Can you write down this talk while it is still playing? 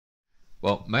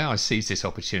Well, may I seize this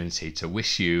opportunity to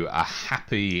wish you a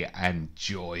happy and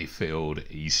joy-filled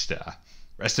Easter.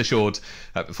 Rest assured,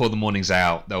 before the morning's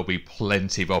out, there'll be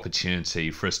plenty of opportunity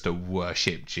for us to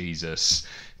worship Jesus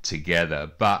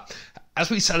together. But as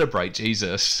we celebrate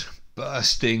Jesus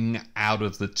bursting out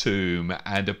of the tomb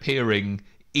and appearing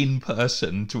in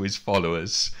person to his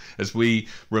followers, as we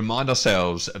remind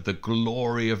ourselves of the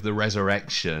glory of the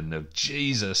resurrection, of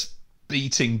Jesus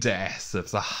beating death,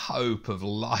 of the hope of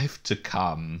life to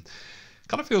come,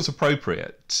 kind of feels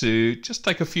appropriate to just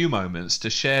take a few moments to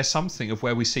share something of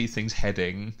where we see things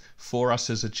heading for us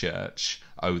as a church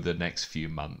over the next few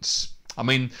months. I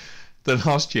mean, the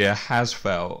last year has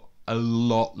felt a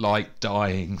lot like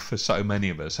dying for so many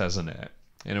of us, hasn't it?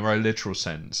 In a very literal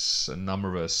sense, a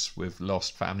number of us, we've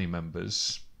lost family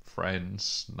members,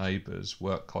 friends, neighbours,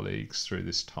 work colleagues through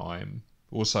this time.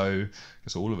 Also,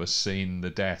 because all of us seen the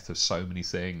death of so many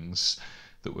things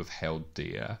that we've held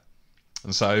dear.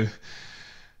 And so,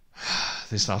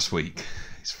 this last week,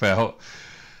 it's felt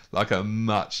like a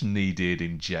much needed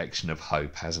injection of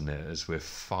hope, hasn't it? As we've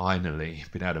finally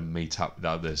been able to meet up with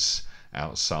others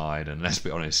outside, and let's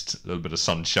be honest, a little bit of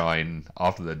sunshine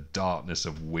after the darkness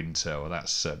of winter, well,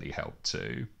 that's certainly helped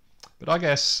too. But I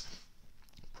guess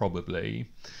probably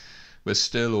we're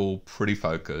still all pretty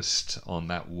focused on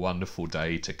that wonderful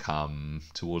day to come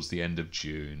towards the end of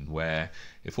June, where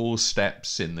if all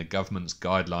steps in the government's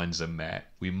guidelines are met,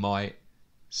 we might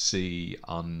see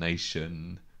our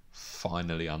nation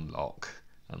finally unlock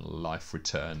and life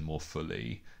return more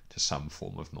fully to some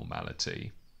form of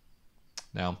normality.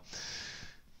 Now,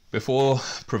 before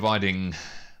providing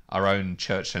our own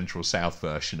Church Central South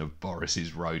version of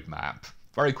Boris's roadmap,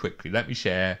 very quickly, let me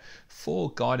share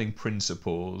 4 guiding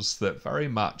principles that very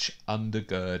much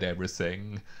undergird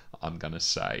everything I'm going to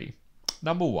say.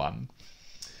 Number 1,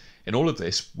 in all of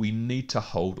this, we need to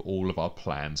hold all of our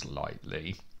plans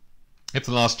lightly. If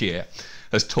the last year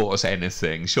has taught us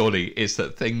anything, surely it's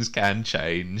that things can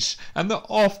change, and that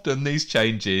often these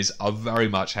changes are very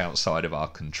much outside of our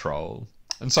control.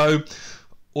 And so,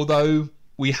 although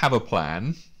we have a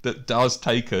plan that does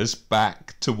take us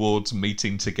back towards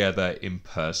meeting together in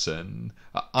person,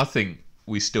 I think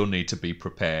we still need to be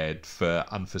prepared for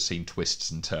unforeseen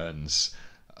twists and turns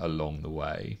along the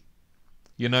way.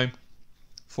 You know,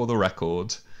 for the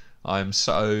record, I'm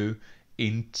so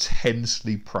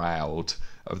intensely proud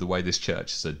of the way this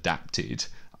church has adapted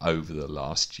over the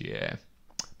last year.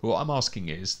 But what I'm asking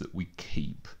is that we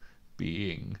keep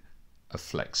being a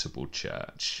flexible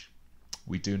church.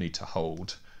 We do need to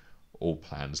hold all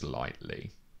plans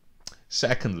lightly.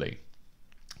 Secondly,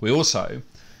 we also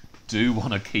do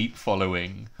want to keep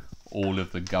following all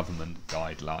of the government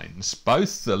guidelines,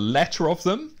 both the letter of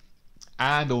them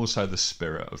and also the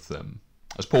spirit of them.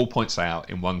 As Paul points out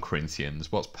in 1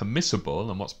 Corinthians, what's permissible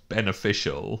and what's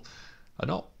beneficial are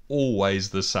not always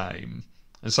the same.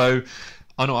 And so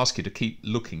I want to ask you to keep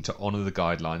looking to honour the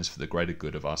guidelines for the greater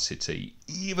good of our city,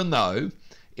 even though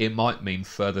it might mean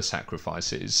further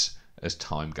sacrifices as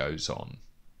time goes on.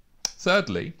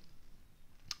 Thirdly,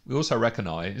 we also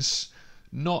recognise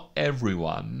not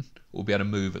everyone will be able to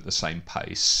move at the same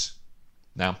pace.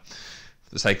 Now,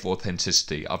 for the sake of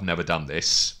authenticity, I've never done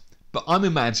this, but I'm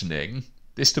imagining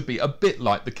this to be a bit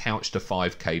like the Couch to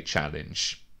 5K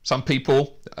challenge. Some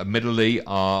people, admittedly,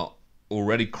 are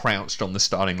already crouched on the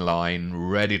starting line,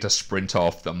 ready to sprint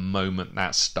off the moment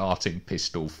that starting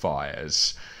pistol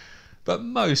fires. But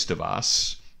most of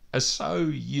us are so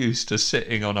used to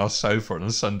sitting on our sofa on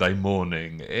a Sunday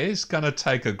morning, it's going to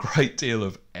take a great deal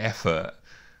of effort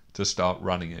to start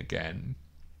running again.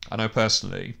 I know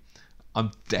personally,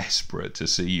 I'm desperate to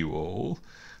see you all,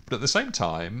 but at the same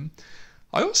time,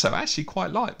 I also actually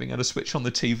quite like being able to switch on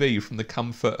the TV from the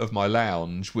comfort of my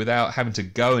lounge without having to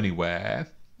go anywhere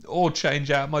or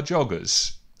change out my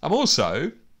joggers. I'm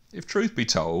also, if truth be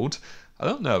told, a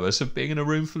little nervous of being in a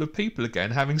room full of people again,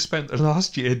 having spent the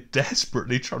last year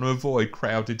desperately trying to avoid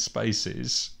crowded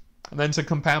spaces. And then to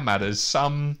compound matters,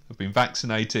 some have been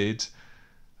vaccinated,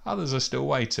 others are still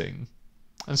waiting.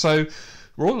 And so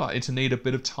we're all likely to need a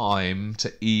bit of time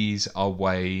to ease our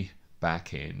way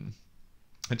back in.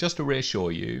 And just to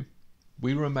reassure you,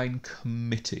 we remain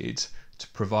committed to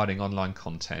providing online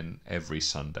content every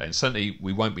Sunday. And certainly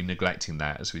we won't be neglecting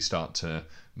that as we start to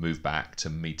move back to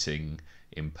meeting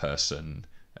in person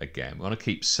again. We want to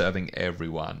keep serving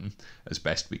everyone as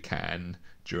best we can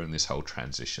during this whole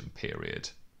transition period.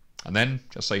 And then,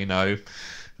 just so you know,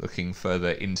 looking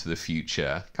further into the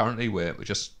future, currently we're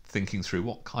just thinking through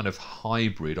what kind of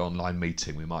hybrid online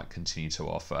meeting we might continue to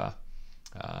offer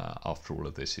after all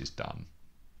of this is done.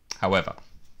 However,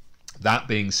 that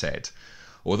being said,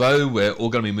 although we're all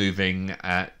going to be moving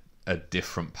at a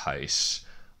different pace,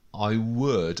 I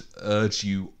would urge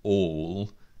you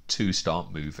all to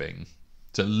start moving,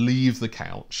 to leave the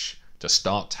couch, to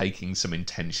start taking some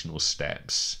intentional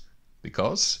steps,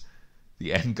 because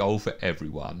the end goal for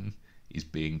everyone is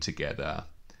being together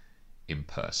in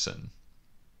person.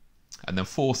 And the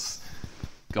fourth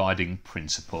guiding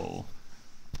principle,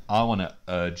 I want to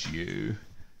urge you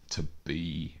to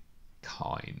be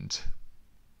kind.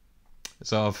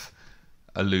 As I've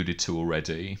alluded to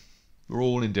already, we're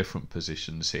all in different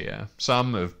positions here.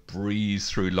 Some have breezed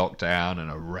through lockdown and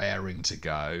are raring to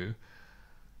go.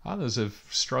 Others have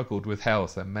struggled with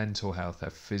health, their mental health, their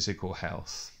physical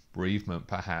health, bereavement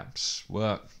perhaps,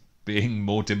 work being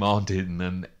more demanding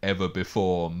than ever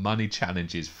before, money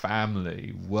challenges,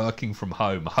 family, working from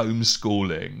home,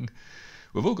 homeschooling.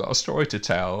 We've all got a story to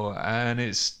tell, and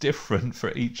it's different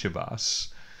for each of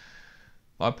us.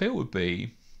 My appeal would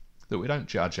be that we don't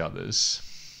judge others,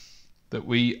 that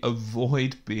we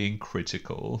avoid being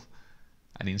critical,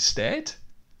 and instead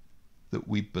that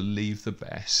we believe the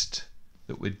best,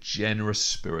 that we're generous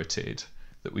spirited,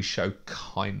 that we show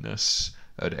kindness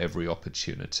at every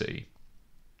opportunity.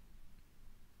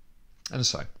 And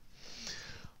so,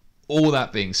 all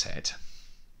that being said,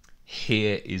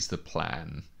 here is the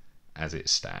plan as it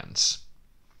stands.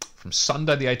 From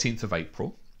Sunday the 18th of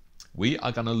April, we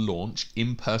are going to launch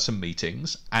in-person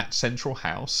meetings at Central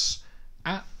House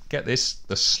at, get this,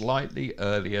 the slightly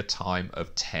earlier time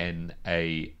of 10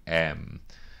 a.m.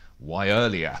 Why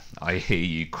earlier? I hear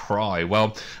you cry.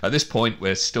 Well, at this point,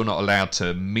 we're still not allowed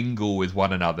to mingle with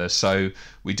one another, so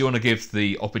we do want to give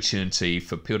the opportunity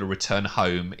for people to return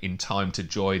home in time to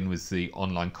join with the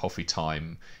online coffee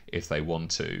time if they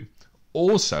want to.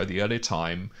 Also, the earlier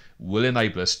time will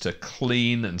enable us to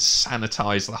clean and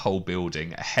sanitize the whole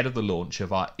building ahead of the launch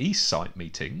of our East Site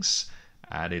meetings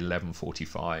at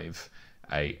 11:45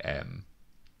 a.m.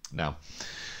 Now,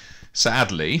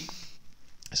 sadly,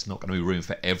 there's not going to be room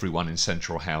for everyone in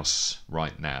Central House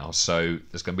right now, so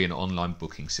there's going to be an online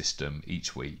booking system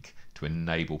each week to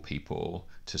enable people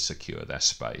to secure their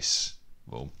space.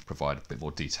 We'll provide a bit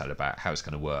more detail about how it's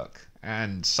going to work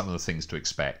and some of the things to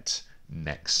expect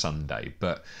next Sunday.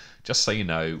 But just so you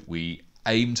know, we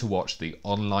aim to watch the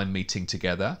online meeting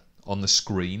together on the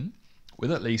screen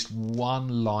with at least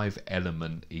one live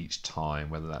element each time,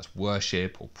 whether that's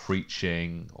worship or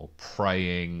preaching or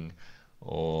praying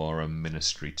or a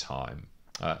ministry time.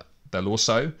 There'll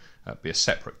also be a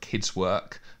separate kids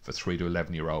work for 3 to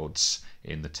 11-year-olds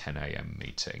in the 10 a.m.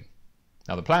 meeting.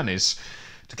 Now the plan is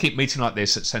to keep meeting like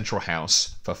this at Central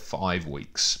House for 5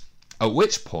 weeks, at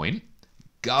which point,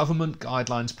 government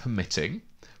guidelines permitting,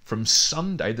 from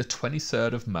Sunday the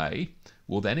 23rd of May,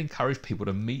 we'll then encourage people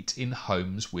to meet in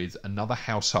homes with another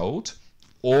household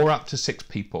or up to 6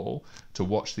 people to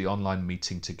watch the online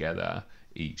meeting together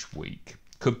each week.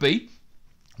 Could be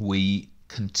we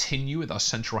continue with our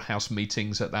Central House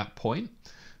meetings at that point,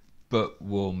 but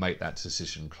we'll make that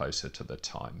decision closer to the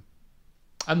time.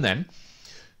 And then,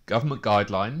 government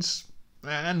guidelines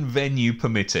and venue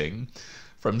permitting,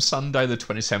 from Sunday the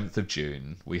 27th of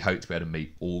June, we hope to be able to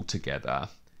meet all together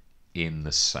in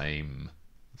the same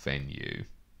venue.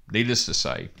 Needless to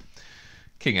say,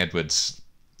 King Edward's,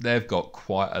 they've got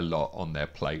quite a lot on their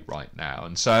plate right now,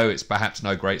 and so it's perhaps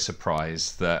no great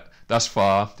surprise that thus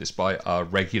far, despite our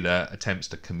regular attempts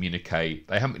to communicate,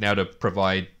 they haven't been able to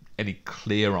provide any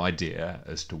clear idea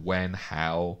as to when,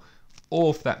 how,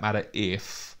 or for that matter,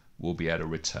 if we'll be able to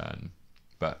return.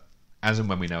 But as and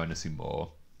when we know anything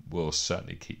more, we'll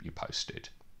certainly keep you posted.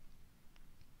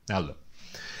 Now look,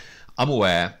 I'm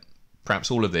aware perhaps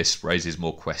all of this raises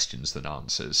more questions than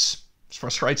answers. It's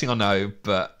frustrating, I know,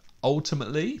 but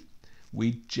ultimately,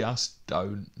 we just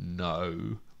don't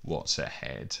know what's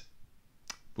ahead.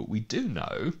 But we do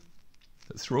know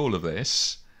that through all of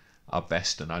this, our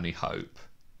best and only hope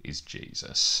is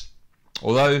Jesus.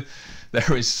 Although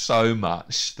there is so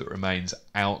much that remains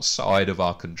outside of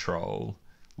our control,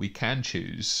 we can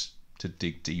choose to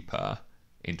dig deeper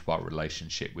into our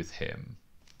relationship with him.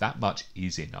 That much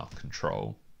is in our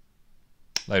control.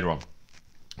 Later on,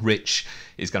 Rich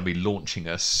is going to be launching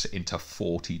us into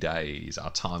 40 days,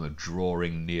 our time of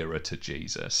drawing nearer to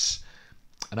Jesus.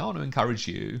 And I want to encourage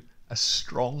you as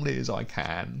strongly as I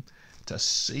can to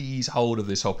seize hold of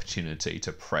this opportunity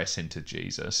to press into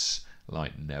Jesus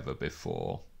like never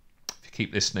before. If you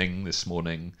keep listening this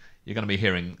morning, you're going to be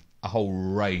hearing a whole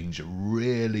range of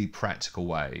really practical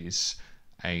ways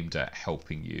aimed at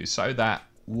helping you so that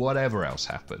whatever else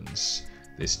happens,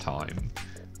 this time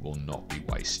will not be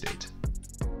wasted.